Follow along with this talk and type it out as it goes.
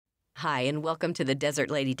Hi, and welcome to the Desert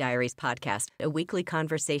Lady Diaries podcast, a weekly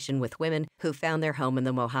conversation with women who found their home in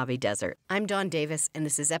the Mojave Desert. I'm Dawn Davis, and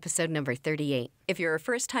this is episode number 38. If you're a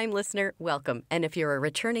first-time listener, welcome. And if you're a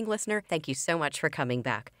returning listener, thank you so much for coming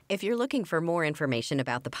back. If you're looking for more information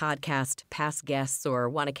about the podcast, past guests, or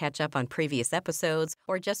want to catch up on previous episodes,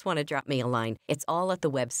 or just want to drop me a line, it's all at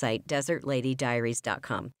the website,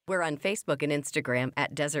 desertladydiaries.com. We're on Facebook and Instagram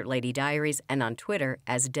at Desert Lady Diaries and on Twitter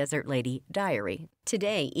as Desert Lady Diary.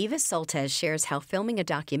 Today, Eva Soltes shares how filming a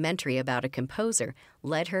documentary about a composer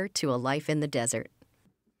led her to a life in the desert.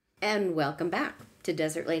 And welcome back to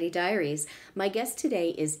Desert Lady Diaries. My guest today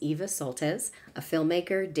is Eva Soltes, a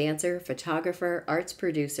filmmaker, dancer, photographer, arts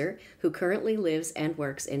producer who currently lives and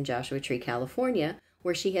works in Joshua Tree, California,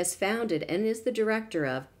 where she has founded and is the director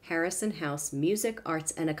of Harrison House Music,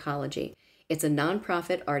 Arts, and Ecology. It's a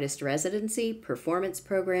nonprofit artist residency, performance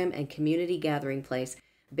program, and community gathering place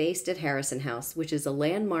based at Harrison House, which is a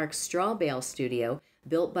landmark straw-bale studio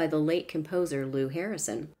built by the late composer Lou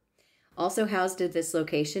Harrison. Also housed at this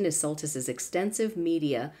location is Soltes' extensive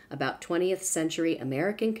media about 20th century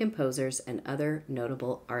American composers and other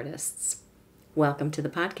notable artists. Welcome to the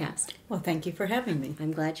podcast. Well, thank you for having me.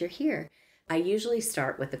 I'm glad you're here. I usually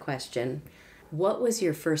start with the question, what was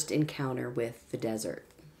your first encounter with the desert?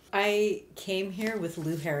 I came here with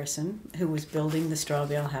Lou Harrison, who was building the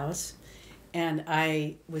straw-bale house, and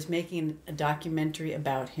I was making a documentary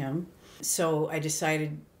about him. So I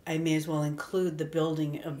decided I may as well include the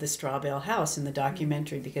building of the straw-bale house in the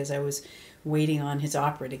documentary because I was waiting on his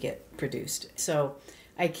opera to get produced. So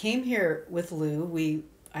I came here with Lou.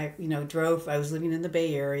 I drove. I was living in the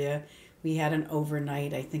Bay Area. We had an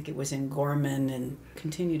overnight. I think it was in Gorman, and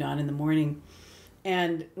continued on in the morning.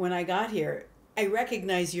 And when I got here, I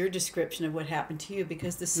recognize your description of what happened to you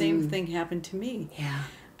because the same thing happened to me. Yeah.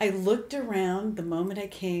 I looked around the moment I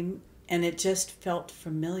came, and it just felt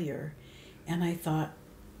familiar. And I thought,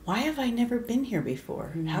 why have I never been here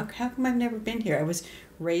before? How come I've never been here? I was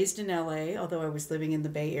raised in LA, although I was living in the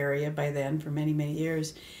Bay Area by then for many, many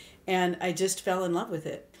years. And I just fell in love with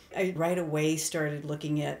it. I right away started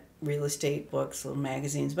looking at real estate books, little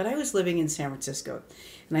magazines, but I was living in San Francisco.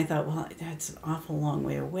 And I thought, well, that's an awful long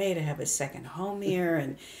way away to have a second home here.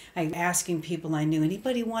 And I'm asking people I knew,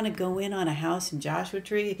 anybody want to go in on a house in Joshua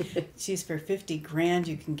Tree? She's for $50,000.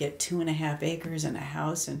 You can get 2.5 acres and a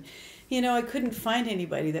house. And, I couldn't find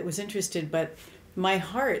anybody that was interested, but my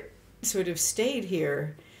heart sort of stayed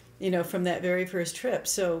here, from that very first trip.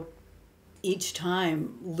 So each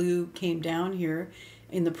time Lou came down here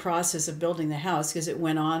in the process of building the house, because it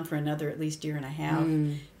went on for another at least year and a half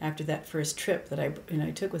after that first trip that I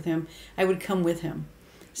took with him, I would come with him.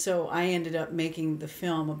 So I ended up making the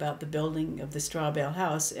film about the building of the straw-bale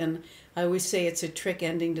house, and I always say it's a trick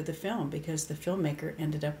ending to the film because the filmmaker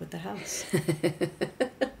ended up with the house.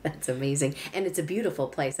 That's amazing. And it's a beautiful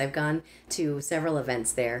place. I've gone to several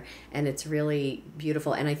events there, and it's really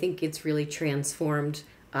beautiful. And I think it's really transformed,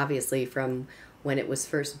 obviously, from when it was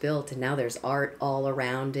first built, and now there's art all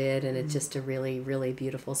around it, and it's just a really, really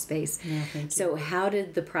beautiful space. Yeah, thank you. So how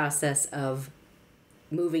did the process of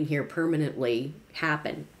moving here permanently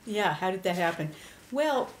happen? Yeah, how did that happen?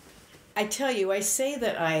 Well, I tell you, I say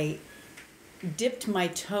that I dipped my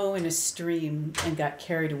toe in a stream and got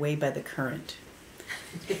carried away by the current.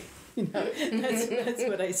 That's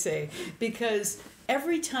what I say. Because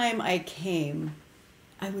every time I came,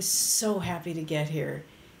 I was so happy to get here.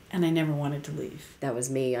 And I never wanted to leave. That was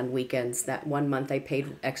me on weekends. That one month I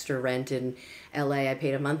paid extra rent in LA. I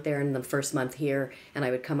paid a month there and the first month here. And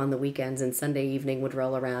I would come on the weekends, and Sunday evening would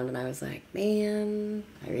roll around. And I was like, man,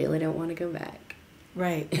 I really don't want to go back.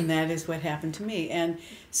 Right. And that is what happened to me. And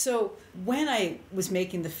so when I was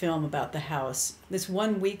making the film about the house, this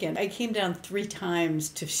one weekend, I came down 3 times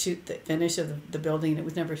to shoot the finish of the building. And it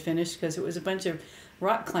was never finished because it was a bunch of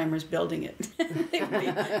rock climbers building it. They would be,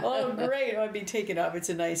 oh, great, I'd be taken off. It's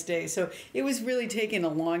a nice day. So it was really taking a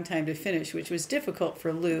long time to finish, which was difficult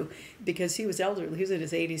for Lou because he was elderly. He was in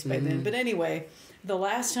his 80s by then. But anyway, the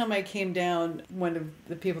last time I came down, one of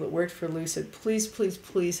the people that worked for Lou said, please, please,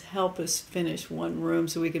 please help us finish one room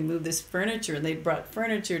so we can move this furniture. And they brought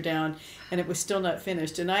furniture down, and it was still not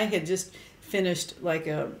finished. And I had just finished like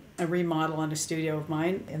a remodel on a studio of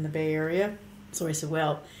mine in the Bay Area. So I said,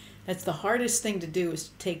 well, that's the hardest thing to do, is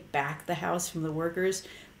to take back the house from the workers.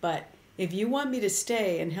 But if you want me to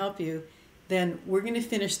stay and help you, then we're going to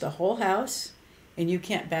finish the whole house, and you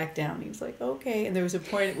can't back down. He was like, okay. And there was a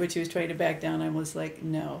point at which he was trying to back down. I was like,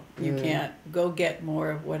 no, you can't. Go get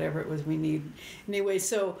more of whatever it was we need. Anyway,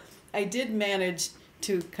 so I did manage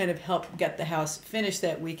to kind of help get the house finished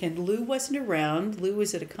that weekend. Lou wasn't around. Lou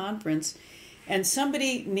was at a conference, and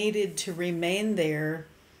somebody needed to remain there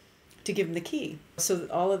to give him the key. So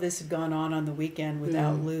all of this had gone on the weekend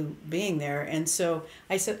without Lou being there. And so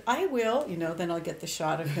I said, I will, then I'll get the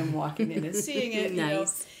shot of him walking in and seeing it.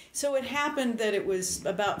 Nice. So it happened that it was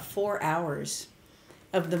about 4 hours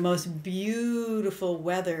of the most beautiful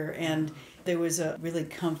weather, and there was a really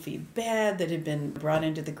comfy bed that had been brought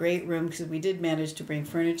into the great room because we did manage to bring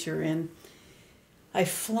furniture in. I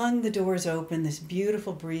flung the doors open, this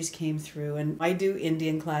beautiful breeze came through, and I do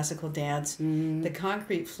Indian classical dance. The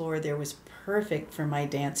concrete floor there was perfect for my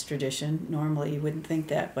dance tradition. Normally you wouldn't think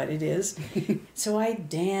that, but it is. So I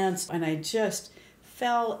danced, and I just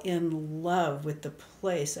fell in love with the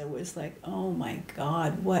place. I was like, oh my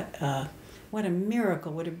God, what a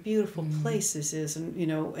miracle, what a beautiful place this is, and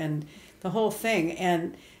and the whole thing.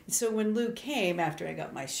 And so when Lou came after I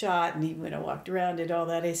got my shot, and he walked around, did all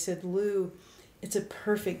that, I said, Lou, it's a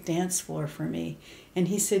perfect dance floor for me. And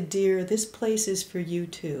he said, dear, this place is for you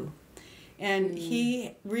too. And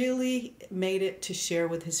he really made it to share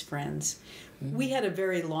with his friends. We had a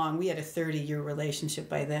 30-year relationship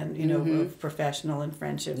by then, of professional and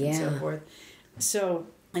friendship and so forth. So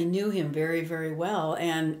I knew him very, very well.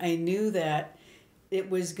 And I knew that it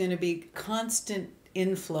was going to be constant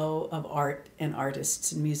inflow of art and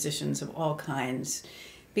artists and musicians of all kinds,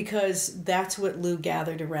 because that's what Lou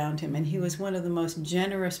gathered around him. And he was one of the most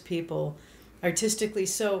generous people artistically.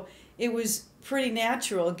 So it was pretty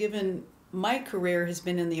natural, given my career has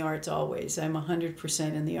been in the arts always. I'm 100%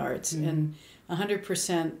 in the arts and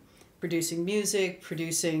 100% producing music,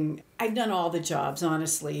 I've done all the jobs,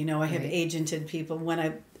 honestly. I have agented people.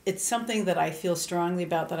 When it's something that I feel strongly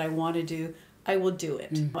about that I want to do, I will do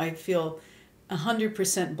it. I feel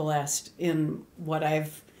 100% blessed in what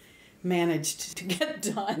I've managed to get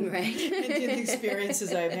done, and the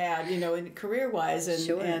experiences I've had, in career-wise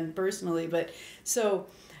and personally. But so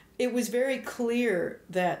it was very clear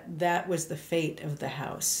that was the fate of the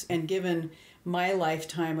house. And given my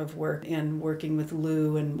lifetime of work and working with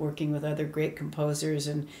Lou and working with other great composers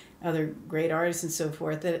and other great artists and so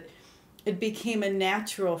forth, that it became a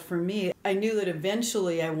natural for me. I knew that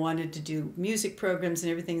eventually I wanted to do music programs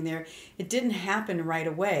and everything there. It didn't happen right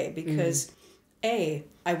away because A,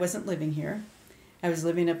 I wasn't living here. I was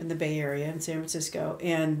living up in the Bay Area in San Francisco.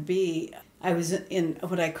 And B, I was in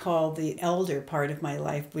what I call the elder part of my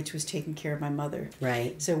life, which was taking care of my mother.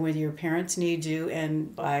 Right. So when your parents need you,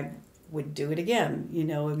 and I would do it again,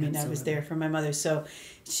 Absolutely. I was there for my mother. So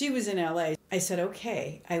she was in LA. I said,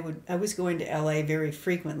 okay, I was going to LA very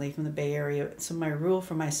frequently from the Bay Area. So my rule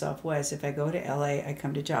for myself was, if I go to LA, I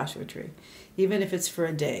come to Joshua Tree, even if it's for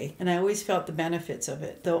a day. And I always felt the benefits of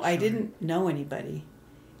it. Though I didn't know anybody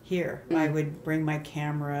here. I would bring my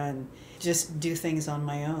camera and just do things on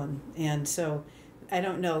my own. And so I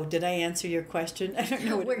don't know. Did I answer your question? I don't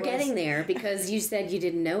know what We're getting there, because you said you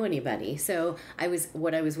didn't know anybody. So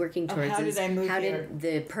what I was working towards how is did I move how here? did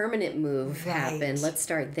the permanent move happen? Let's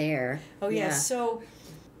start there. Oh, yeah. So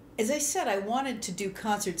as I said, I wanted to do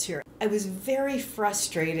concerts here. I was very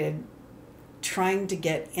frustrated trying to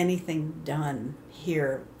get anything done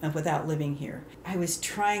here without living here. I was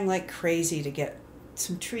trying like crazy to get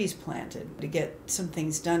some trees planted, to get some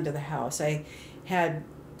things done to the house. I had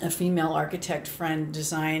a female architect friend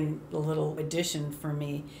design a little addition for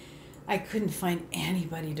me. I couldn't find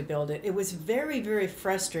anybody to build it. It was very, very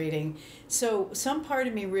frustrating. So some part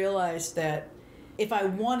of me realized that if I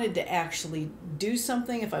wanted to actually do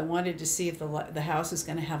something, if I wanted to see if the house is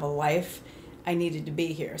going to have a life, I needed to be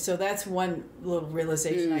here. So that's one little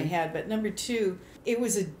realization I had. But number two, it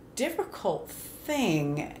was a difficult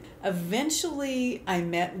thing. Eventually, I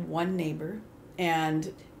met one neighbor,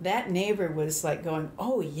 and that neighbor was like going,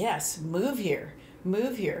 oh, yes, move here,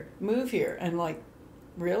 move here, move here. And like,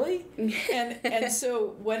 really? and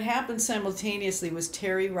so what happened simultaneously was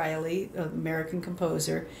Terry Riley, an American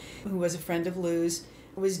composer, who was a friend of Lou's,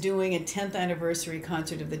 was doing a 10th anniversary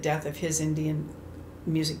concert of the death of his Indian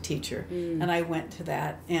music teacher. And I went to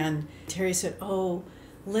that. And Terry said, oh,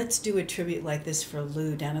 let's do a tribute like this for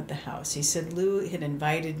Lou down at the house. He said Lou had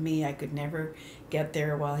invited me. I could never get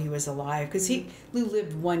there while he was alive, because Lou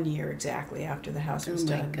lived 1 year exactly after the house was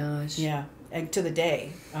done. Oh my gosh. Yeah, and to the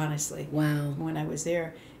day, honestly. Wow. When I was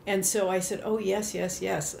there. And so I said, oh, yes,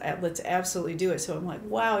 let's absolutely do it. So I'm like,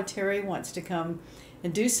 wow, Terry wants to come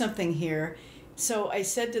and do something here. So I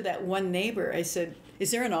said to that one neighbor, I said,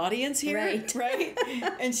 is there an audience here? Right.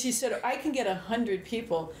 And she said, I can get 100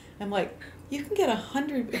 people. I'm like, you can get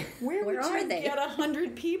 100. Where would you get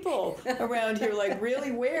 100 people around here? Like,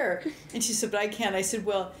 really, where? And she said, but I can't. I said,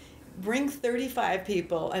 well, bring 35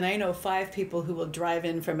 people, and I know 5 people who will drive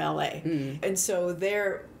in from LA. And so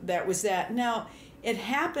that was that. Now, it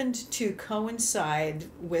happened to coincide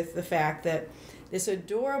with the fact that this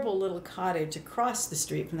adorable little cottage across the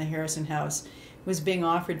street from the Harrison house was being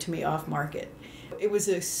offered to me off market. It was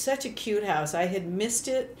such a cute house. I had missed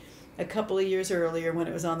it a couple of years earlier when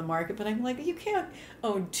it was on the market, but I'm like, you can't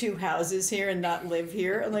own 2 houses here and not live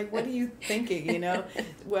here. I'm like, what are you thinking, you know?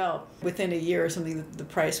 Well, within a year or something, the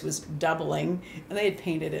price was doubling, and they had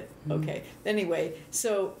painted it. Okay. Anyway,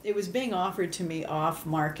 so it was being offered to me off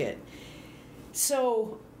market.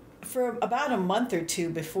 So for about a month or 2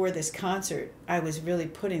 before this concert, I was really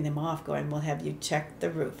putting them off, going, well, have you checked the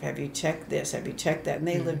roof? Have you checked this? Have you checked that? And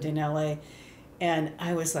they lived in LA. And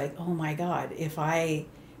I was like, oh my God, if I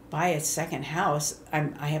buy a second house,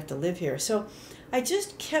 I have to live here. So I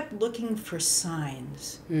just kept looking for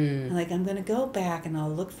signs. Like, I'm going to go back and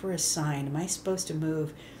I'll look for a sign. Am I supposed to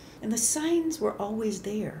move? And the signs were always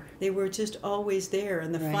there. They were just always there.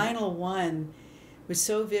 And the final one was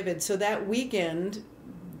so vivid. So that weekend,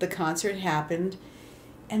 the concert happened,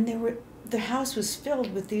 and the house was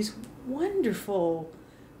filled with these wonderful,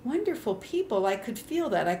 wonderful people. I could feel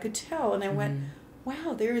that. I could tell. And I went,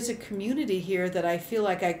 wow, there is a community here that I feel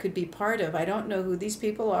like I could be part of. I don't know who these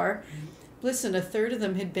people are. Listen, a third of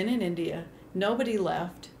them had been in India. Nobody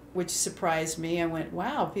left, which surprised me. I went,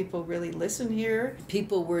 wow, people really listen here.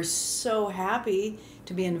 People were so happy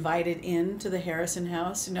to be invited into the Harrison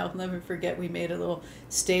house. And I'll never forget, we made a little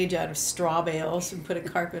stage out of straw bales and put a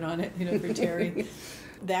carpet on it, for Terry.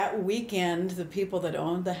 That weekend, the people that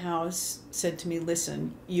owned the house said to me,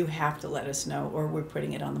 listen, you have to let us know or we're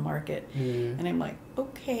putting it on the market. And I'm like,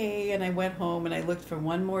 okay. And I went home and I looked for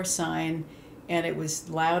one more sign, and it was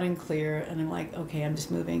loud and clear. And I'm like, okay, I'm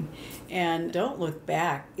just moving. And don't look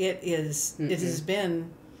back. It has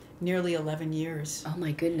been nearly 11 years. Oh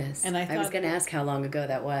my goodness. And I was going to ask how long ago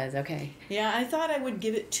that was. Okay. Yeah, I thought I would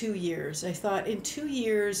give it 2 years. I thought in 2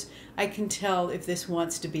 years I can tell if this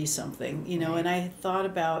wants to be something, and I had thought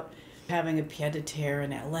about having a pied-à-terre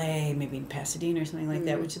in LA, maybe in Pasadena or something like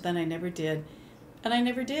that, which then I never did. And I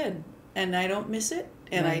never did. And I don't miss it.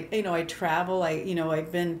 And I travel.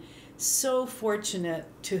 I've been so fortunate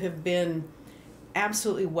to have been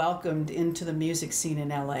absolutely welcomed into the music scene in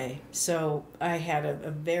LA. So I had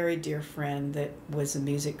a very dear friend that was a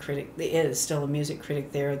music critic, is still a music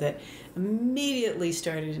critic there, that immediately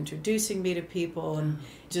started introducing me to people and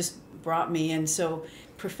just brought me in. So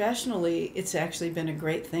professionally, it's actually been a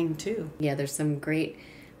great thing too. Yeah, there's some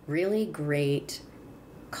really great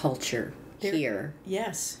culture here.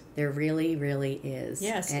 Yes. There really, really is.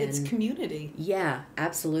 Yes, it's community. Yeah,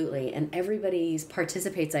 absolutely. And everybody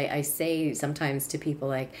participates. I say sometimes to people,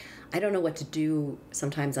 like, I don't know what to do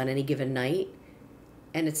sometimes on any given night.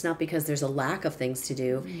 And it's not because there's a lack of things to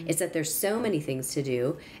do. It's that there's so many things to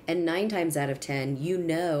do. And 9 times out of 10,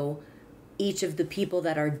 each of the people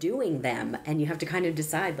that are doing them, and you have to kind of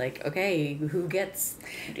decide, like, okay, who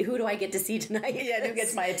do I get to see tonight? Yeah, who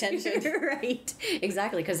gets my attention? Right,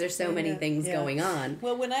 exactly, because there's so many things going on.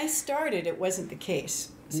 Well, when I started, it wasn't the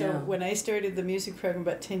case. So when I started the music program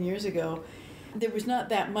about 10 years ago, there was not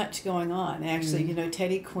that much going on. Actually,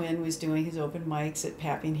 Teddy Quinn was doing his open mics at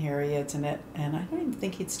Pappy and Harriet's, and I don't even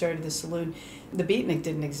think he'd started the saloon. The Beatnik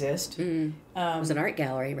didn't exist. It was an art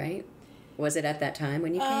gallery, right? Was it at that time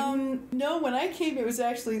when you came? No, when I came, it was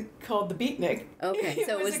actually called the Beatnik. Okay,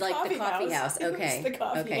 so it was like the coffee house. Okay, it was the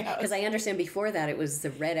coffee house. Because I understand before that it was the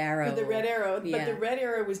Red Arrow. The Red Arrow, yeah. But the Red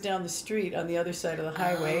Arrow was down the street on the other side of the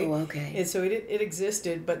highway. Oh, okay. And so it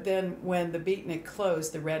existed, but then when the Beatnik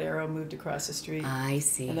closed, the Red Arrow moved across the street. I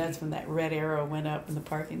see. And that's when that Red Arrow went up in the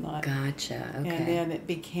parking lot. Gotcha. Okay. And then it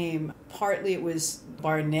became partly it was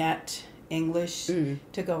Barnett English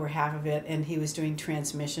took over half of it, and he was doing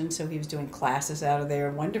transmission, so he was doing classes out of there,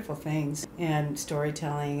 wonderful things, and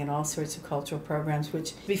storytelling and all sorts of cultural programs,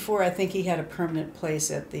 which before I think he had a permanent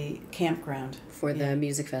place at the campground. For the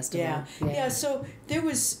music festival. Yeah, so there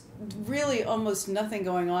was really almost nothing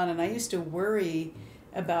going on, and I used to worry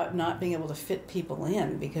about not being able to fit people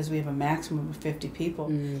in because we have a maximum of 50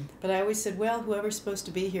 people. But I always said, well, whoever's supposed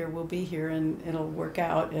to be here will be here, and it'll work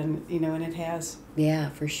out, and and it has. Yeah,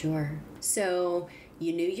 for sure. So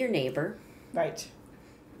you knew your neighbor. Right.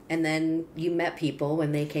 And then you met people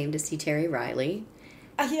when they came to see Terry Riley.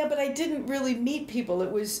 Yeah, but I didn't really meet people.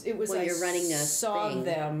 It was well, I you're running a saw thing.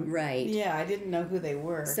 them. Right. Yeah, I didn't know who they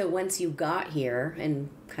were. So once you got here and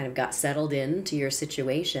kind of got settled into your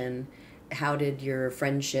situation, how did your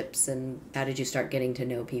friendships and how did you start getting to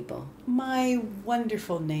know people? My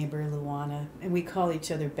wonderful neighbor, Luana, and we call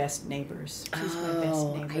each other best neighbors. She's my best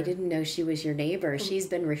neighbor. I didn't know she was your neighbor. She's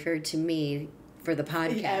been referred to me for the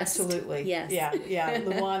podcast. Absolutely. Yes. Yeah.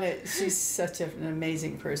 Luana, she's such an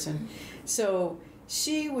amazing person. So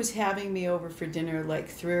she was having me over for dinner like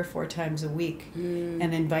 3 or 4 times a week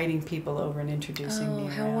and inviting people over and introducing me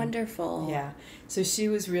around. How wonderful. Yeah. So she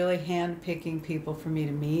was really hand-picking people for me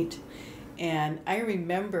to meet. And I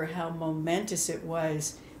remember how momentous it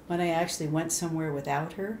was when I actually went somewhere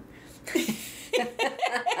without her.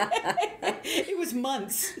 It was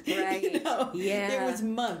months. Right. It was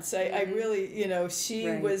months. I really, she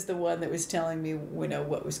was the one that was telling me,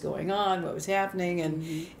 what was going on, what was happening.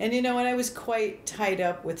 And and I was quite tied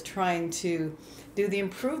up with trying to do the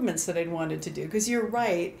improvements that I'd wanted to do. Because you're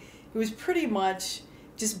right, it was pretty much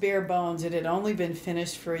just bare bones. It had only been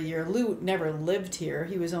finished for a year. Lou never lived here.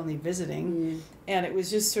 He was only visiting. And it was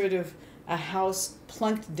just sort of a house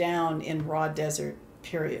plunked down in raw desert,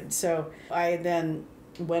 period. So I then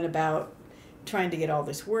went about trying to get all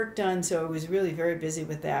this work done, so I was really very busy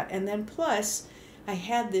with that. And then plus, I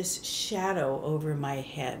had this shadow over my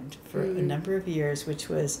head for a number of years, which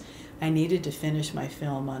was I needed to finish my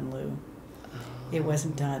film on Lou. It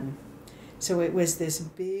wasn't done. So it was this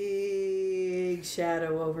big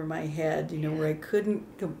shadow over my head, where I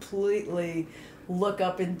couldn't completely look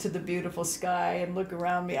up into the beautiful sky and look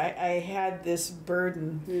around me. I had this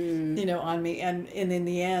burden, on me. And in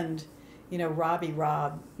the end, Rob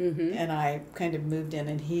and I kind of moved in,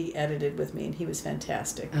 and he edited with me, and he was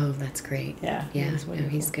fantastic. Oh, that's great. Yeah.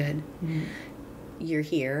 He's good. You're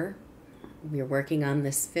here. You're working on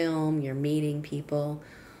this film. You're meeting people.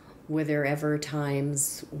 Were there ever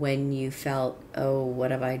times when you felt, oh,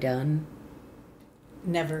 what have I done?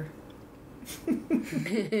 Never. I'm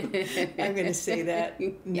going to say that.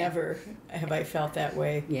 Never have I felt that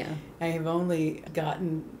way. Yeah. I have only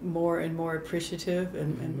gotten more and more appreciative,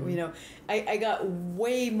 and I got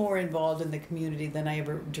way more involved in the community than I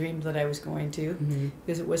ever dreamed that I was going to,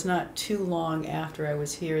 because it was not too long after I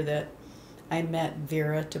was here that I met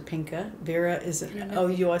Vera Topinka. Vera is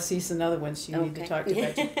she's another one you need to talk to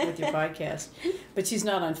about with your podcast, but she's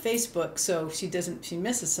not on Facebook, so she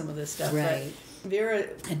misses some of this stuff. Right. But Vera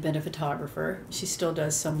had been a photographer. She still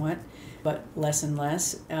does somewhat, but less and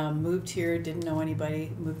less. Moved here, didn't know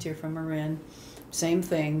anybody. Moved here from Marin. Same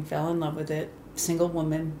thing, fell in love with it. Single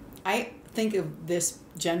woman. I think of this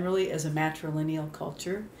generally as a matrilineal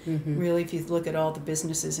culture. Really, if you look at all the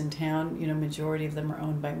businesses in town, majority of them are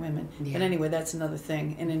owned by women. Yeah. But anyway, that's another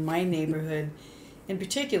thing. And in my neighborhood, in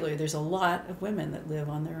particular, there's a lot of women that live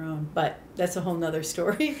on their own. But that's a whole nother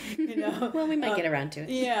story, Well, we might get around to it.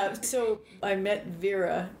 Yeah. So I met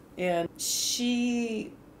Vera, and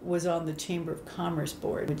she was on the Chamber of Commerce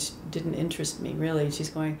board, which didn't interest me, really. She's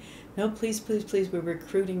going, no, please, please, please, we're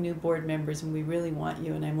recruiting new board members, and we really want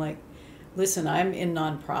you. And I'm like, listen, I'm in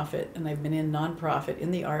nonprofit, and I've been in nonprofit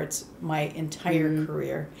in the arts my entire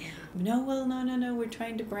career. Yeah. No, we're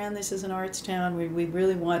trying to brand this as an arts town. We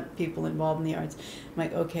really want people involved in the arts. I'm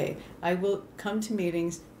like, okay, I will come to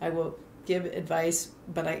meetings, I will give advice,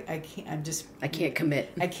 but I can't, I can't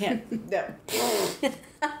commit. I can't, no.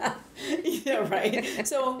 Right.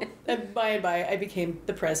 So by and by, I became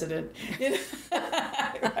the president.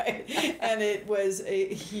 Right. And it was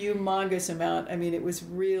a humongous amount. I mean, it was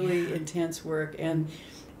really intense work. And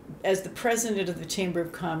as the president of the Chamber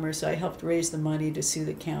of Commerce, I helped raise the money to sue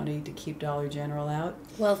the county to keep Dollar General out.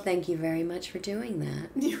 Well, thank you very much for doing that.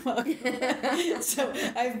 You're welcome. So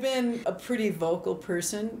I've been a pretty vocal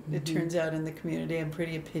person, it turns out, in the community. I'm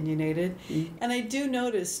pretty opinionated. And I do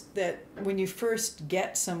notice that when you first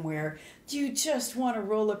get somewhere, you just want to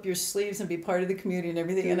roll up your sleeves and be part of the community and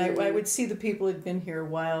everything. And I would see the people who had been here a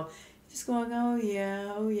while just going, oh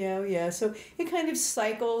yeah. So it kind of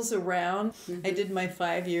cycles around. I did my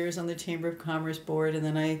 5 years on the Chamber of Commerce board, and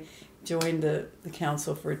then I joined the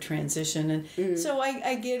council for a transition. And so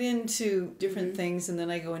I get into different things, and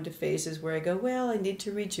then I go into phases where I go, well, I need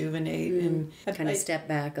to rejuvenate. And kind of step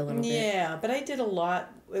back a little bit. Yeah, but I did a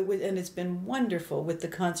lot, and it's been wonderful with the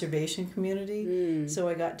conservation community. So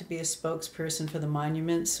I got to be a spokesperson for the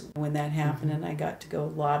monuments when that happened, and I got to go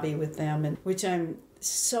lobby with them, and which I'm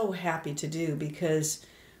so happy to do, because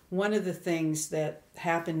one of the things that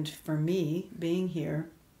happened for me being here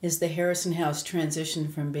is the Harrison House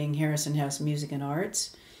transition from being Harrison House Music and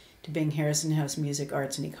Arts to being Harrison House Music,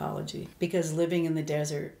 Arts, and Ecology. Because living in the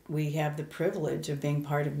desert, we have the privilege of being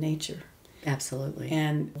part of nature. Absolutely.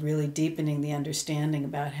 And really deepening the understanding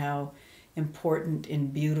about how important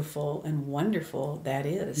and beautiful and wonderful that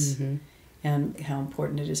is. And how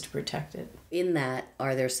important it is to protect it. In that,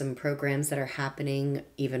 are there some programs that are happening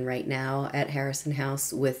even right now at Harrison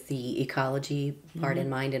House with the ecology part in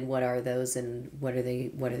mind, and what are those, and what are they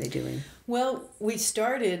doing? Well, we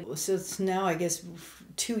started, so it's now, I guess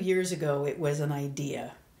 2 years ago, it was an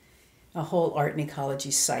idea, a whole art and ecology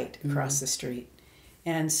site across the street.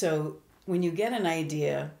 And so when you get an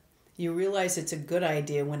idea, you realize it's a good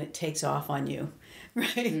idea when it takes off on you, right?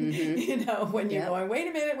 Mm-hmm. When you're going, wait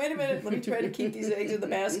a minute, let me try to keep these eggs in the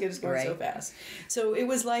basket. It's going so fast. So it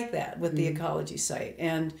was like that with the Ecology site.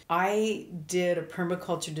 And I did a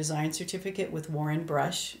permaculture design certificate with Warren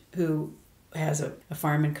Brush, who has a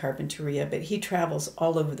farm in Carpinteria, but he travels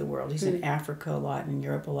all over the world. He's in Africa a lot, in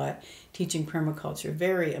Europe a lot, teaching permaculture.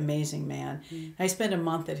 Very amazing man. I spent a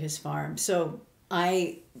month at his farm. So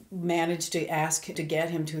I managed to ask to get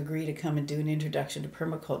him to agree to come and do an introduction to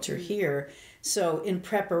permaculture here. So in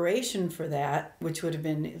preparation for that, which would have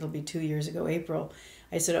been, it'll be 2 years ago, April,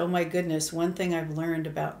 I said, oh my goodness, one thing I've learned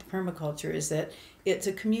about the permaculture is that it's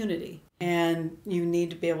a community. And you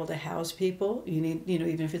need to be able to house people. You need,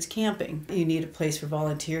 even if it's camping, you need a place for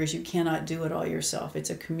volunteers. You cannot do it all yourself.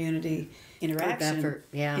 It's a community interaction. Group effort,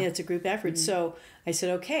 yeah. Yeah, it's a group effort. So I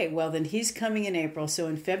said, okay, well, then he's coming in April. So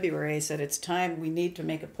in February, I said, it's time. We need to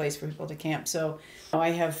make a place for people to camp. So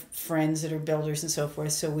I have friends that are builders and so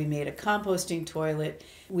forth. So we made a composting toilet.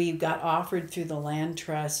 We got offered through the Land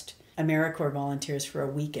Trust AmeriCorps volunteers for a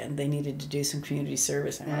weekend. They needed to do some community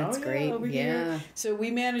service. That's great. Over here. So we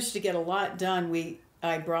managed to get a lot done.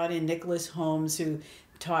 I brought in Nicholas Holmes, who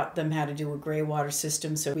taught them how to do a gray water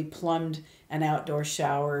system. So we plumbed an outdoor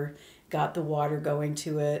shower, got the water going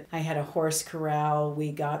to it. I had a horse corral.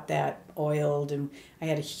 We got that oiled, and I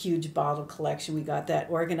had a huge bottle collection. We got that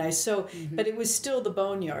organized. So, but it was still the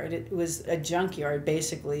boneyard. It was a junkyard,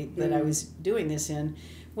 basically, that I was doing this in.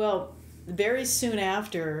 Well, very soon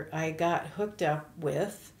after, I got hooked up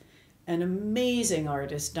with an amazing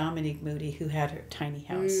artist, Dominique Moody, who had her tiny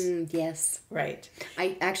house. Yes. Right.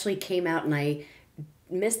 I actually came out and I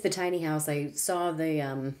missed the tiny house. I saw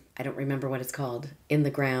the, I don't remember what it's called, in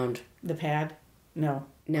the ground. The pad? No.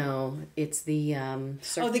 No, it's the...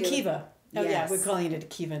 the kiva. Oh, yes. Yeah, we're calling it a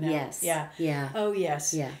kiva now. Yes. Yeah. Yeah. Oh,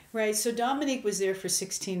 yes. Yeah. Right, so Dominique was there for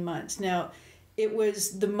 16 months. Now, it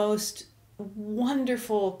was the most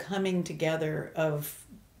wonderful coming together of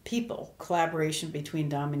people, collaboration between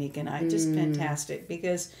Dominique and I, just fantastic,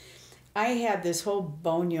 because I had this whole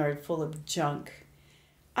boneyard full of junk.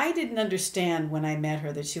 I didn't understand when I met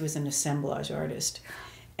her that she was an assemblage artist.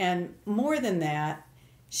 And more than that,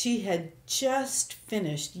 she had just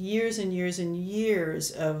finished years and years and years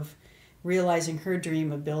of realizing her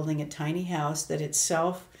dream of building a tiny house that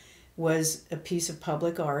itself was a piece of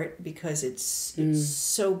public art, because it's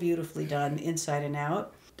so beautifully done inside and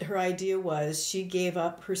out. Her idea was, she gave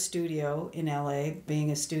up her studio in LA, being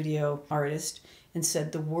a studio artist, and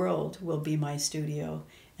said, the world will be my studio,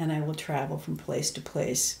 and I will travel from place to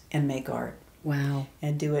place and make art. Wow.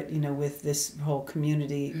 And do it, with this whole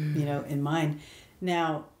community, in mind.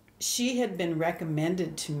 Now, she had been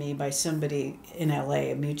recommended to me by somebody in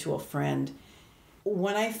LA, a mutual friend.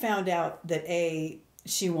 When I found out that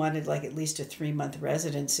she wanted at least a 3-month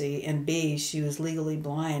residency, and B, she was legally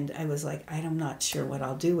blind, I was like, I'm not sure what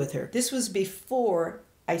I'll do with her. This was before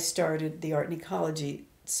I started the art and ecology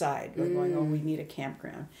side. We're going, we need a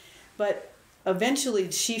campground. But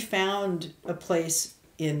eventually she found a place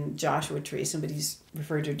in Joshua Tree. Somebody's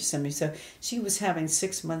referred her to somebody. So she was having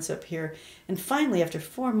 6 months up here. And finally, after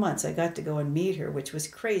 4 months, I got to go and meet her, which was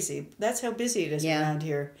crazy. That's how busy it is around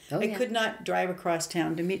here. I could not drive across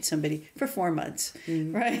town to meet somebody for 4 months,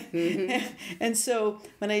 right? And so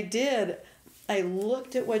when I did, I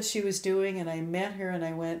looked at what she was doing, and I met her, and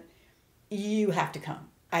I went, you have to come.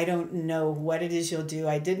 I don't know what it is you'll do.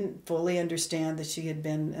 I didn't fully understand that she had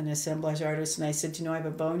been an assemblage artist. And I said, I have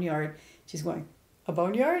a boneyard. She's going, a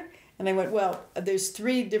boneyard? And I went, well, there's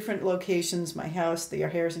 3 different locations, my house, the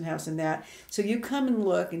Harrison house, and that. So you come and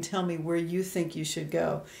look and tell me where you think you should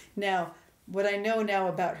go. Now, what I know now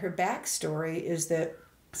about her backstory is that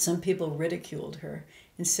some people ridiculed her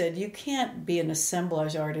and said, you can't be an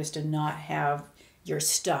assemblage artist and not have your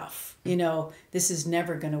stuff. This is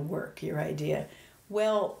never going to work, your idea.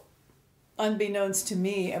 Well, unbeknownst to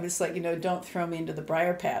me, I was like, don't throw me into the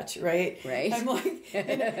briar patch, right? Right. I'm like,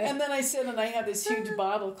 and then I said, and I have this huge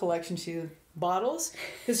bottle collection. Bottles,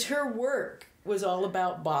 because her work was all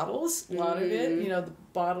about bottles. A lot of it, the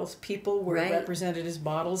bottles, people were represented as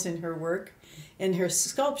bottles in her work, in her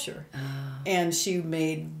sculpture. Oh. And she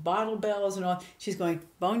made bottle bells and all. She's going,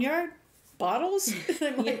 boneyard? Bottles?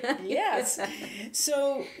 I'm like, yes.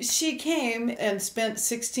 So she came and spent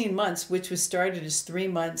 16 months, which was started as 3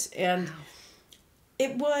 months. And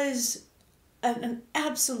it was an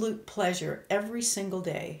absolute pleasure every single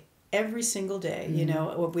day. Every single day,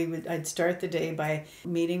 I'd start the day by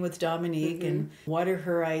meeting with Dominique and what are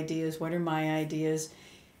her ideas, what are my ideas.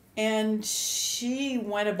 And she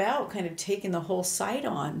went about kind of taking the whole site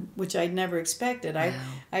on, which I'd never expected. Wow.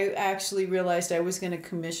 I actually realized I was going to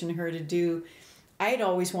commission her to do, I'd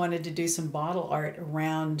always wanted to do some bottle art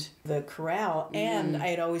around the corral, and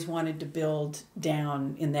I'd always wanted to build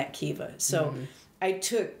down in that kiva. So I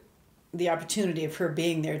took the opportunity of her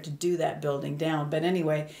being there to do that building down. But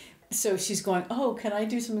anyway, so she's going, oh, can I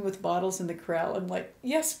do something with bottles in the corral? I'm like,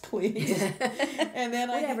 yes, please. And then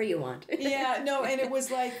whatever you want. Yeah, no, and it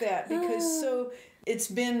was like that because so it's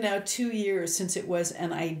been now 2 years since it was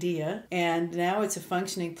an idea, and now it's a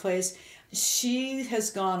functioning place. She has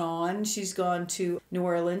gone on. She's gone to New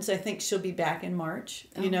Orleans. I think she'll be back in March,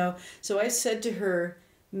 you know. So I said to her,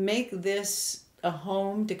 make this a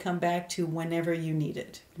home to come back to whenever you need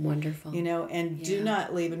it. Wonderful. You know, and do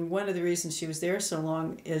not leave. And one of the reasons she was there so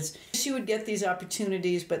long is she would get these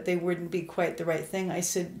opportunities, but they wouldn't be quite the right thing. I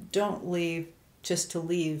said, don't leave just to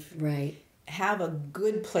leave. Right. Have a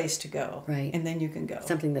good place to go. Right. And then you can go.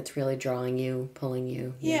 Something that's really drawing you, pulling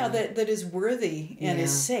you. Yeah, that is worthy and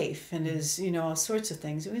is safe and is, you know, all sorts of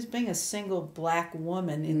things. It was being a single black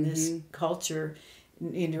woman in this culture,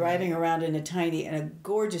 you know, driving around in a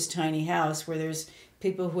gorgeous tiny house where there's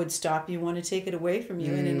people who would stop you, want to take it away from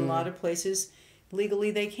you, and in a lot of places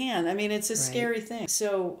legally they can. I mean, it's a scary thing.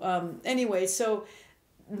 So anyway, so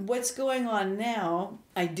what's going on now,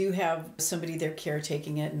 I do have somebody there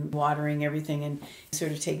caretaking it and watering everything and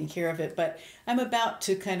sort of taking care of it, but I'm about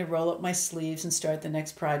to kind of roll up my sleeves and start the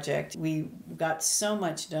next project. We got so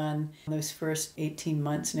much done those first 18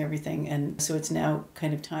 months and everything, and so it's now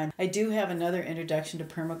kind of time. I do have another introduction to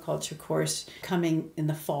permaculture course coming in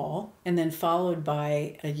the fall, and then followed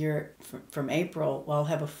by a year from April, I'll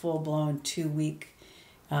have a full-blown 2-week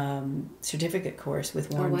certificate course with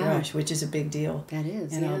Warren Brush, which is a big deal. That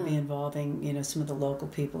is, and I'll be involving, you know, some of the local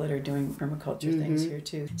people that are doing permaculture things here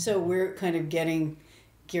too. So we're kind of getting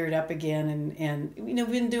geared up again, and you know,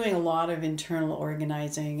 we've been doing a lot of internal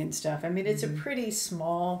organizing and stuff. I mean, it's a pretty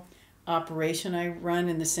small operation I run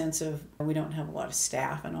in the sense of we don't have a lot of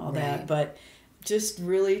staff and all that, but just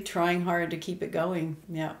really trying hard to keep it going.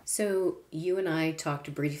 Yeah. So you and I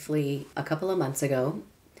talked briefly a couple of months ago.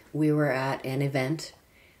 We were at an event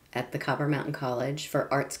at the Copper Mountain College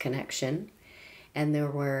for Arts Connection, and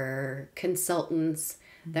there were consultants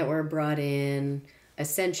that were brought in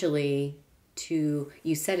essentially to,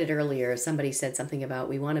 you said it earlier, somebody said something about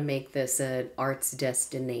we want to make this an arts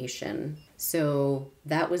destination. So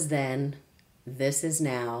that was then, this is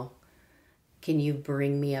now. Can you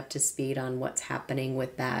bring me up to speed on what's happening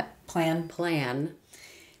with that plan?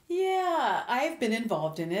 Yeah, I've been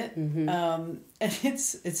involved in it, and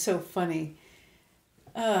it's so funny.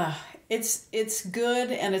 It's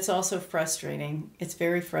good, and it's also frustrating. It's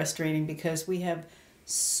very frustrating because we have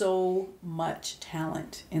so much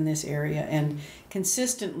talent in this area, and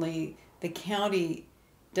consistently the county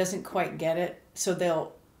doesn't quite get it.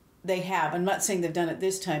 So they have, I'm not saying they've done it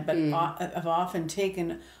this time, but have often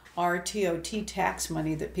taken our TOT tax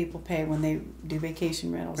money that people pay when they do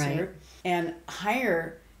vacation rentals here and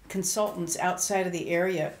hire consultants outside of the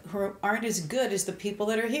area who aren't as good as the people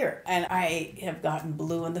that are here. And I have gotten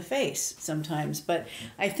blue in the face sometimes. But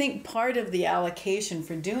I think part of the allocation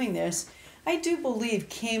for doing this, I do believe,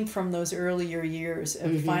 came from those earlier years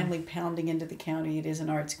of finally pounding into the county. It is an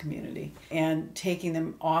arts community, and taking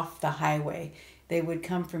them off the highway. They would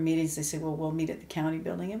come for meetings. They say, well, we'll meet at the county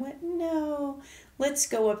building. And I went, no, let's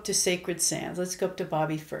go up to Sacred Sands. Let's go up to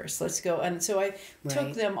Bobby first. Let's go. And so I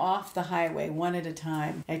took them off the highway one at a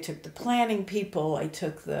time. I took the planning people. I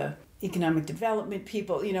took the economic development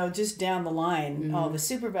people, you know, just down the line, all the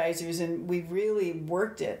supervisors, and we really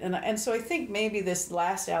worked it. And so I think maybe this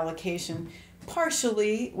last allocation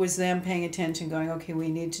partially was them paying attention, going, okay, we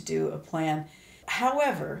need to do a plan.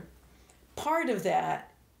 However, part of that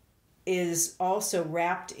is also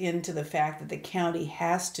wrapped into the fact that the county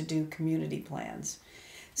has to do community plans.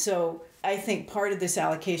 So I think part of this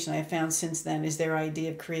allocation I have found since then is their idea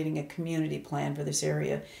of creating a community plan for this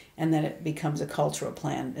area, and then it becomes a cultural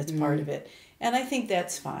plan that's part of it. And I think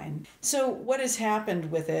that's fine. So what has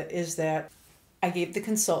happened with it is that I gave the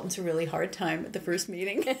consultants a really hard time at the first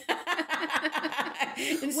meeting.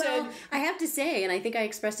 Well, I have to say, and I think I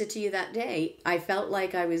expressed it to you that day, I felt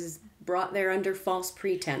like I was brought there under false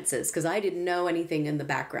pretenses because I didn't know anything in the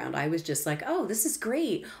background. I was just like, oh, this is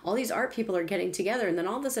great. All these art people are getting together. And then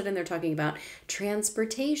all of a sudden they're talking about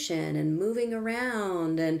transportation and moving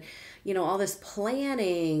around and, you know, all this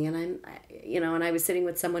planning. And and I was sitting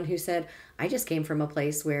with someone who said, I just came from a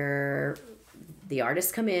place where the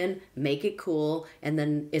artists come in, make it cool, and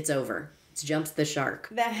then it's over. jumps the shark.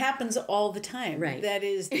 That happens all the time. Right. That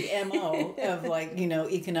is the MO of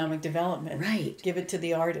economic development. Right. Give it to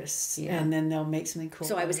the artists, and then they'll make something cool.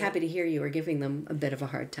 So I was happy to hear you were giving them a bit of a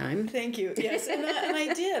hard time. Thank you. Yes, and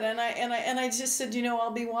I did, and I just said,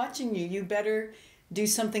 I'll be watching you. You better do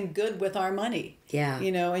something good with our money. Yeah.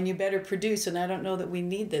 And you better produce. And I don't know that we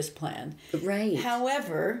need this plan. Right.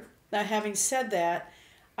 However, now having said that,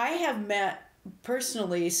 I have met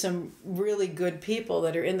personally some really good people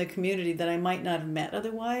that are in the community that I might not have met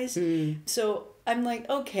otherwise. So I'm like,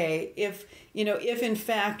 okay, if in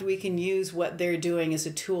fact we can use what they're doing as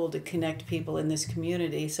a tool to connect people in this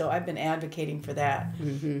community. So I've been advocating for that.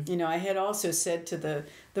 I had also said to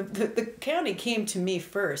the county came to me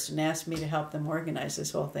first and asked me to help them organize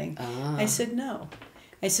this whole thing. I said, no.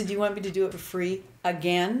 I said, do you want me to do it for free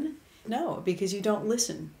again? No, because you don't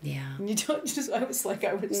listen. Yeah. And you don't I was so mad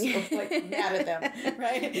at them,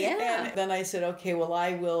 right? Yeah. And then I said, okay, well,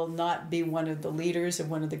 I will not be one of the leaders of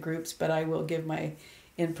one of the groups, but I will give my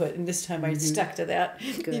input. And this time I stuck to that,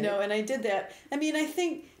 Good. and I did that. I mean, I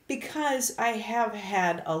think because I have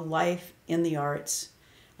had a life in the arts,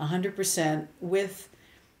 100% with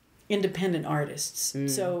independent artists.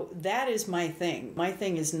 So that is my thing. My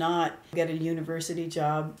thing is not get a university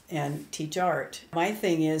job and teach art. My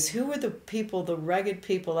thing is, who are the people, the rugged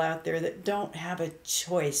people out there that don't have a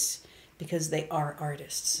choice because they are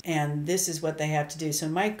artists? And this is what they have to do. So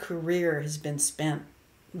my career has been spent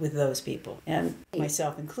with those people, and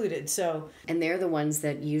myself included. So, and they're the ones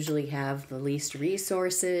that usually have the least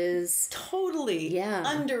resources. Totally. Yeah.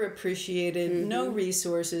 Underappreciated, no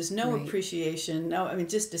resources, no appreciation,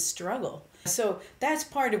 just a struggle. So that's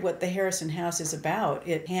part of what the Harrison House is about.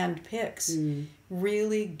 It handpicks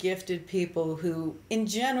really gifted people who, in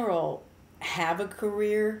general, have a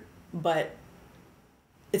career, but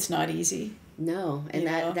it's not easy. No, and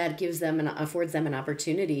that gives them affords them an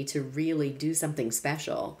opportunity to really do something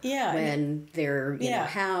special. Yeah, when they're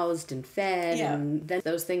housed and fed, and then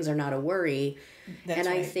those things are not a worry. That's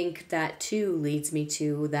I right. think that too leads me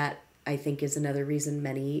to that. I think is another reason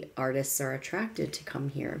many artists are attracted to come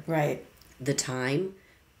here. Right. The time,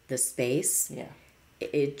 the space. Yeah.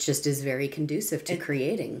 It just is very conducive to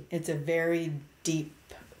creating. It's a very deep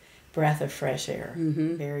breath of fresh air,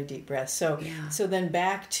 very deep breath. So then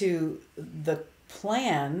back to the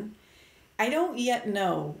plan. I don't yet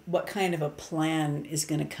know what kind of a plan is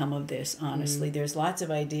going to come of this, honestly. There's lots of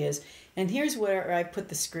ideas. And here's where I put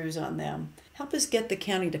the screws on them. Help us get the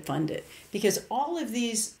county to fund it. Because all of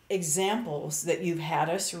these examples that you've had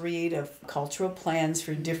us read of cultural plans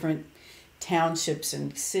for different townships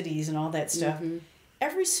and cities and all that stuff,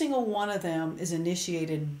 every single one of them is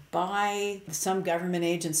initiated by some government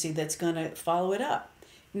agency that's going to follow it up.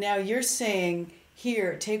 Now you're saying,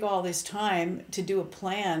 here, take all this time to do a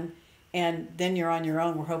plan, and then you're on your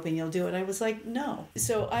own. We're hoping you'll do it. I was like, no.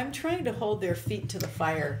 So I'm trying to hold their feet to the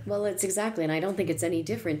fire. Well, it's exactly, and I don't think it's any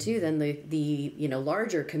different too than the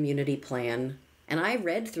larger community plan. And I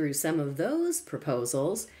read through some of those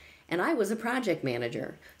proposals, and I was a project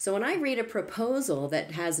manager. So when I read a proposal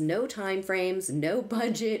that has no time frames, no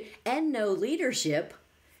budget, and no leadership,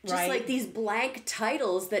 just like these blank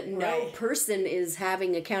titles that no person is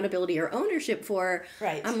having accountability or ownership for,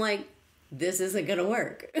 I'm like, this isn't going to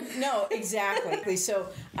work. No, exactly. So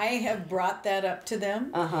I have brought that up to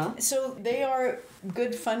them. So they are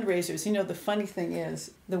good fundraisers. The funny thing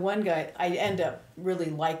is, the one guy, I end up really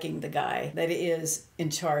liking the guy that is in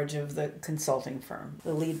charge of the consulting firm,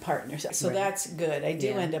 the lead partner. So that's good. I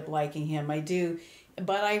do end up liking him. I do.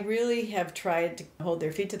 But I really have tried to hold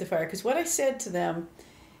their feet to the fire. Because what I said to them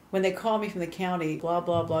when they called me from the county, blah,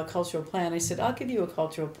 blah, blah, cultural plan, I said, I'll give you a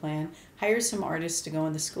cultural plan. Hire some artists to go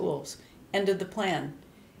in the schools. End of the plan.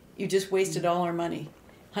 You just wasted all our money.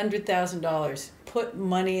 $100,000. Put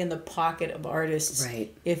money in the pocket of artists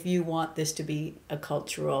if you want this to be a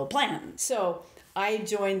cultural plan. So I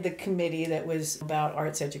joined the committee that was about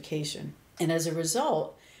arts education. And as a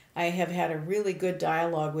result, I have had a really good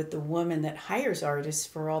dialogue with the woman that hires artists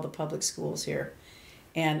for all the public schools here.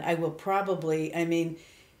 And I will probably,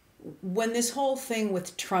 when this whole thing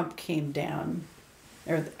with Trump came down,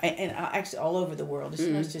 and actually all over the world, it's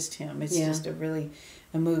not just him, it's just a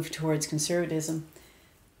move towards conservatism.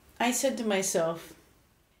 I said to myself,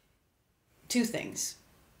 two things.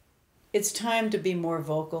 It's time to be more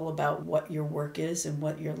vocal about what your work is and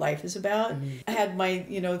what your life is about. I had my,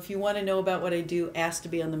 if you want to know about what I do, ask to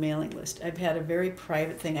be on the mailing list. I've had a very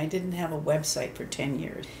private thing. I didn't have a website for 10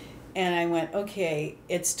 years. And I went, okay,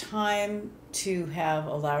 it's time to have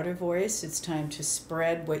a louder voice. It's time to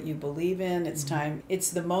spread what you believe in. It's time, it's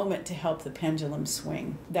the moment to help the pendulum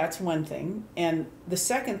swing. That's one thing. And the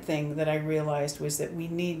second thing that I realized was that we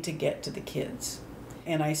need to get to the kids.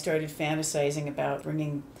 And I started fantasizing about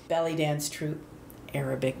bringing belly dance troupe,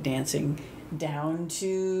 Arabic dancing, down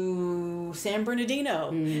to San Bernardino.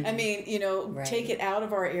 I mean, take it out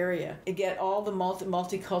of our area. Get all the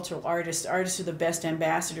multicultural artists. Artists are the best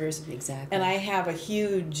ambassadors. Exactly. And I have a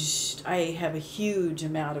huge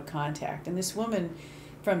amount of contact. And this woman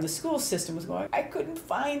from the school system was going, I couldn't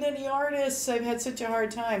find any artists. I've had such a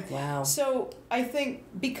hard time. Wow. So I think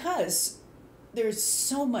because there's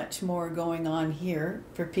so much more going on here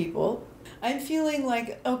for people, I'm feeling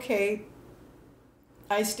like, okay,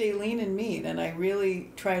 I stay lean and mean, and I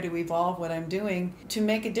really try to evolve what I'm doing to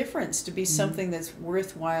make a difference, to be something that's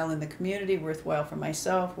worthwhile in the community, worthwhile for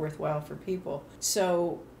myself, worthwhile for people.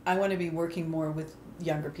 So I want to be working more with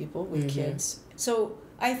younger people, with kids. So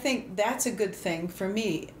I think that's a good thing for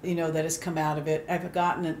me, that has come out of it. I've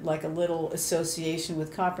gotten like a little association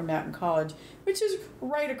with Copper Mountain College, which is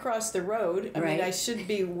right across the road. I mean, I should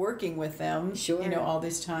be working with them, all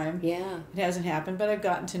this time. Yeah. It hasn't happened, but I've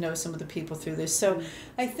gotten to know some of the people through this. So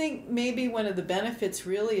I think maybe one of the benefits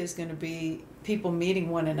really is going to be people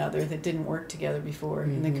meeting one another that didn't work together before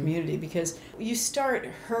in the community, because you start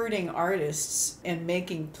hurting artists and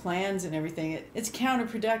making plans and everything, it's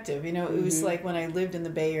counterproductive. It was like when I lived in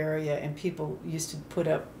the Bay Area and people used to put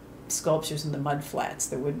up sculptures in the mud flats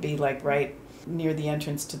that would be like right near the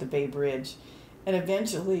entrance to the Bay Bridge. And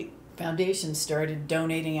eventually foundations started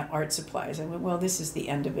donating art supplies. I went, well, this is the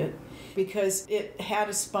end of it, because it had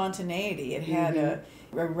a spontaneity. It had a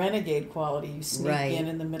renegade quality. You sneak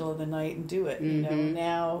in the middle of the night and do it.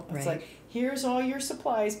 Now it's like, here's all your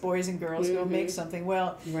supplies, boys and girls, go make something.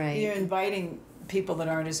 Well, you're inviting people that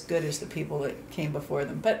aren't as good as the people that came before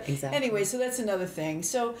them. But anyway, so that's another thing.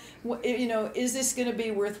 So, is this going to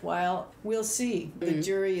be worthwhile? We'll see. The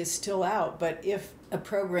jury is still out. But if a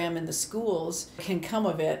program in the schools can come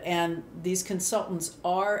of it, and these consultants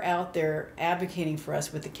are out there advocating for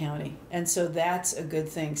us with the county. And so that's a good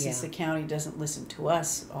thing, since the county doesn't listen to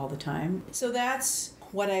us all the time. So that's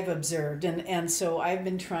what I've observed. And so I've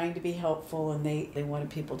been trying to be helpful, and they wanted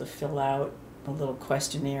people to fill out a little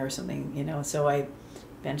questionnaire or something, so I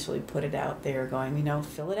eventually put it out there going,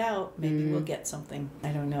 fill it out, maybe we'll get something. I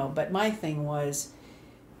don't know. But my thing was,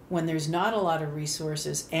 when there's not a lot of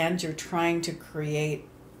resources and you're trying to create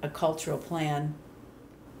a cultural plan,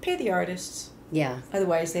 pay the artists. Yeah.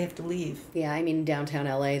 Otherwise, they have to leave. Yeah, I mean, downtown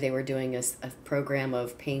LA, they were doing a program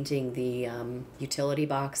of painting the utility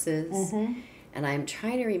boxes. And I'm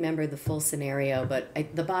trying to remember the full scenario, but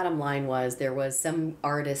the bottom line was there was some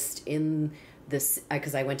artist in this,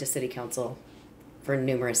 because I went to city council for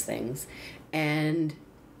numerous things, and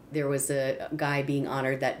there was a guy being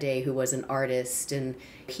honored that day who was an artist, and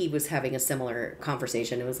he was having a similar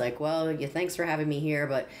conversation. It was like, well, thanks for having me here,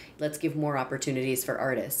 but let's give more opportunities for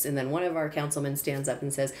artists. And then one of our councilmen stands up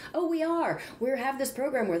and says, oh, we have this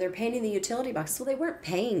program where they're painting the utility boxes. Well, they weren't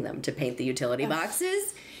paying them to paint the utility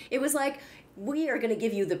boxes. It was like, we are going to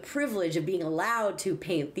give you the privilege of being allowed to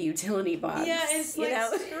paint the utility box. Yeah, it's like,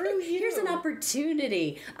 screw you. Here's an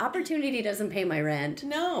opportunity. Opportunity doesn't pay my rent.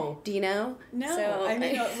 No. Do you know? No. So, I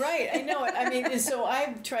know it. I mean, so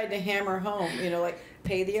I've tried to hammer home, like,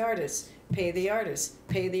 pay the artists, pay the artists,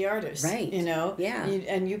 pay the artists. Right. Yeah.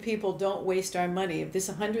 And you people don't waste our money. If this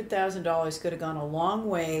 $100,000 could have gone a long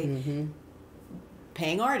way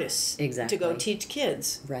paying artists to go teach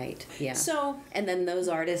kids. Right. Yeah. So, and then those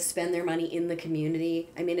artists spend their money in the community.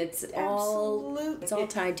 I mean, it's all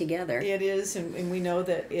tied together. It is, and we know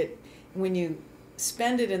that when you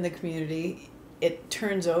spend it in the community, it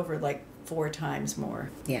turns over like 4 times more.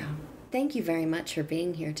 Yeah. Thank you very much for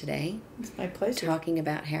being here today. It's my pleasure. Talking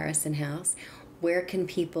about Harrison House. Where can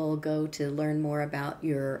people go to learn more about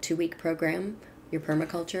your 2-week program? Your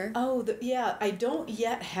permaculture? Oh, yeah. I don't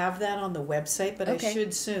yet have that on the website, but I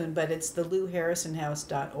should soon. But it's the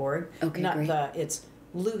LouHarrisonHouse.org. Okay, Not great. It's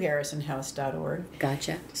LouHarrisonHouse.org.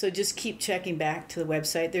 Gotcha. So just keep checking back to the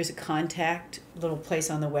website. There's a contact little place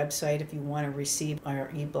on the website if you want to receive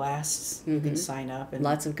our e-blasts. You can sign up. And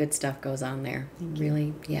lots of good stuff goes on there.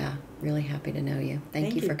 Really happy to know you.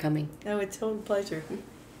 Thank you for coming. Oh, it's a total pleasure.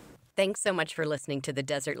 Thanks so much for listening to the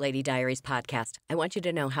Desert Lady Diaries podcast. I want you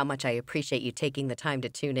to know how much I appreciate you taking the time to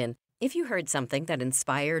tune in. If you heard something that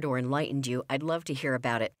inspired or enlightened you, I'd love to hear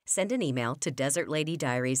about it. Send an email to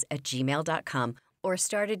desertladydiaries@gmail.com or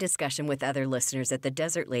start a discussion with other listeners at the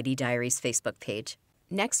Desert Lady Diaries Facebook page.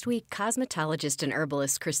 Next week, cosmetologist and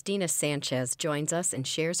herbalist Christina Sanchez joins us and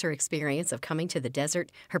shares her experience of coming to the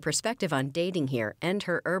desert, her perspective on dating here, and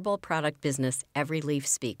her herbal product business, Every Leaf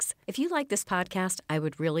Speaks. If you like this podcast, I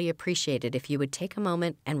would really appreciate it if you would take a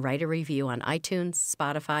moment and write a review on iTunes,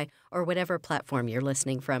 Spotify, or whatever platform you're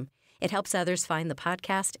listening from. It helps others find the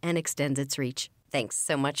podcast and extends its reach. Thanks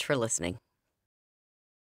so much for listening.